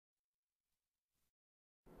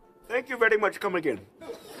Thank you very much. Come again.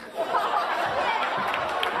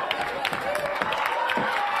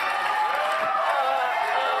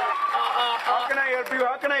 How can I help you?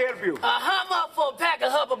 How can I help you? How much for a pack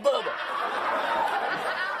of Hubba Bubba?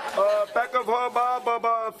 Pack of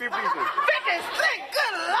Hubba 50 cents. 50 cents?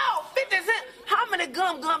 Good Lord, 50 cents? How many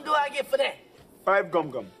gum do I get for that? 5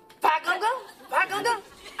 gum. 5 gum? 5 gum?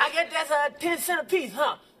 I guess that's 10 cents a piece,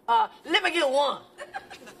 huh? Let me get one.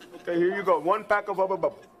 Okay, here you go. 1 pack of Hubba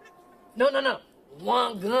Bubba. No.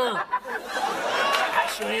 1 gum. I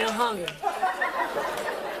sure am hungry.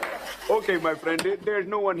 Okay, my friend, there's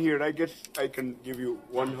no one here. I guess I can give you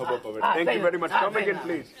 1 Hubba Bubba. Thank you very much. Come again,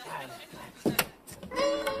 please.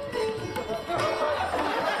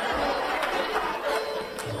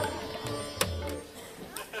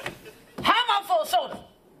 How much for a soda?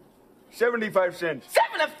 75 cents.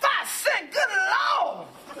 75 cents? Good Lord!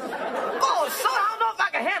 Oh, soda, I don't know if I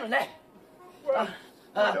can handle that.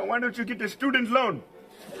 Well, why don't you get the student loan?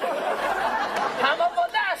 How much for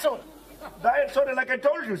diet soda? Diet soda, like I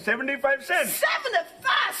told you, 75 cents.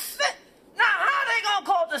 75 cents? Now, how they gonna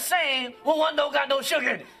call it the same when one don't got no sugar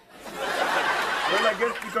in it? Well, I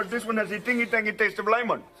guess because this one has a tingy-tangy taste of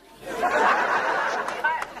lemon. How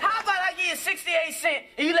about I give you 68 cents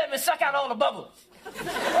and you let me suck out all the bubbles?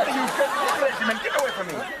 What are you crazy, man? Get away from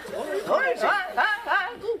me. Where is it? All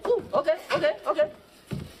right. Ooh. Okay.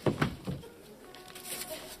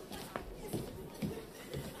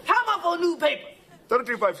 How much for a new paper?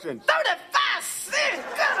 35 cents. 35 cents?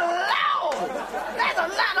 Good Lord! That's a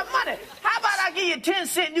lot of money. How about I give you 10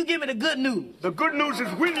 cents and you give me the good news? The good news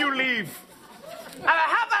is when you leave.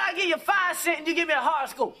 How about I give you 5 cents and you give me a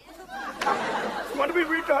horoscope? You want me to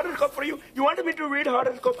read the horoscope for you? You want me to read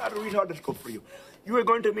horoscope? I'll read horoscope for you. You are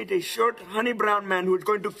going to meet a short, honey brown man who is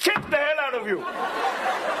going to kick the hell out of you.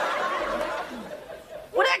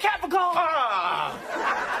 Well, that Capricorn.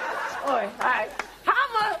 All right.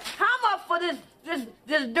 How much for this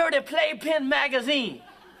dirty playpen magazine?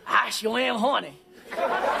 I sure am horny. $5.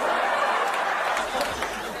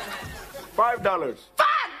 $5?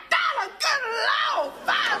 Good Lord! $5?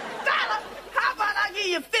 How about I give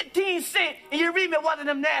you 15 cents and you read me one of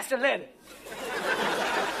them nasty letters?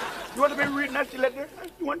 You want me to read nasty letter?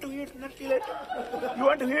 You want to hear nasty letter? You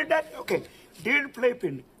want to hear that? Okay. Dear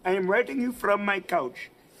Playpen, I am writing you from my couch.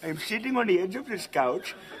 I am sitting on the edge of this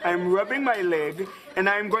couch. I am rubbing my leg, and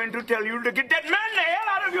I am going to tell you to get that man the hell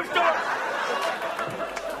out of your store.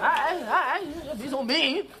 All right. Be so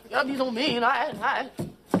mean. Y'all be so mean. All right.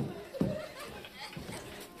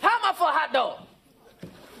 How much for a hot dog?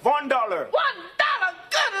 $1. $1?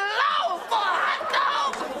 Good Lord, for a hot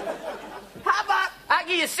dog! How about I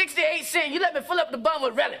give you 68 cents, you let me fill up the bun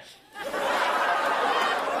with relish?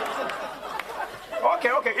 Okay,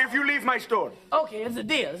 if you leave my store. Okay, it's a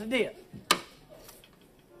deal.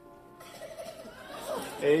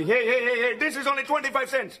 Hey, this is only 25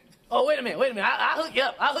 cents. Oh, wait a minute. I'll hook you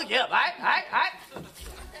up, all right?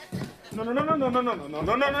 No,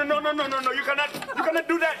 you cannot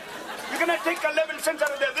do that. You cannot take 11 cents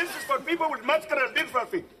out of there. This is for people with muscular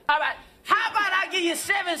dystrophy. All right, how about I give you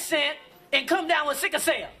 7 cents and come down with sickle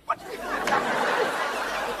cell? What?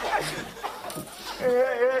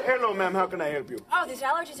 Hello, ma'am. How can I help you? Oh, these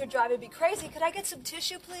allergies are driving me crazy. Could I get some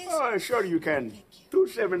tissue, please? Oh, sure you can.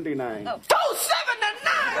 $2.79. $2.79?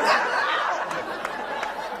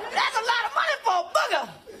 That's a lot of money for a booger.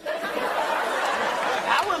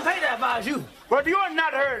 I wouldn't pay that if I was you. But you are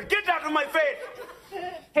not hurt. Get out of my face.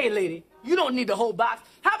 Hey, lady, you don't need the whole box.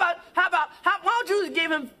 Why don't you just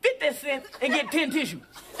give him 50 cents and get 10 tissues?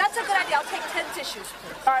 That's a good idea. I'll take 10 tissues,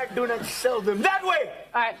 please. I do not sell them that way.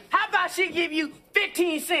 All right, how about she give you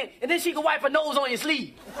 15 cents and then she can wipe her nose on your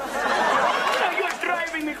sleeve? You're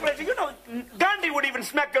driving me crazy. Gandhi would even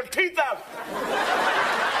smack your teeth out. You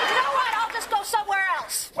know what? I'll just go somewhere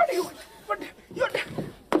else.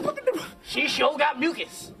 She sure got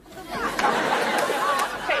mucus.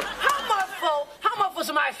 Hey, how much for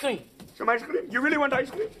some ice cream? Some ice cream? You really want ice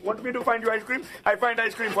cream? Want me to find you ice cream? I find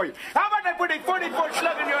ice cream for you. How about I put a 44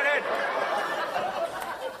 slug in your head?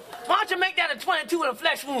 Why don't you make that a 22 in a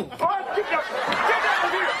flesh wound? Oh, get out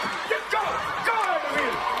of here! Get going!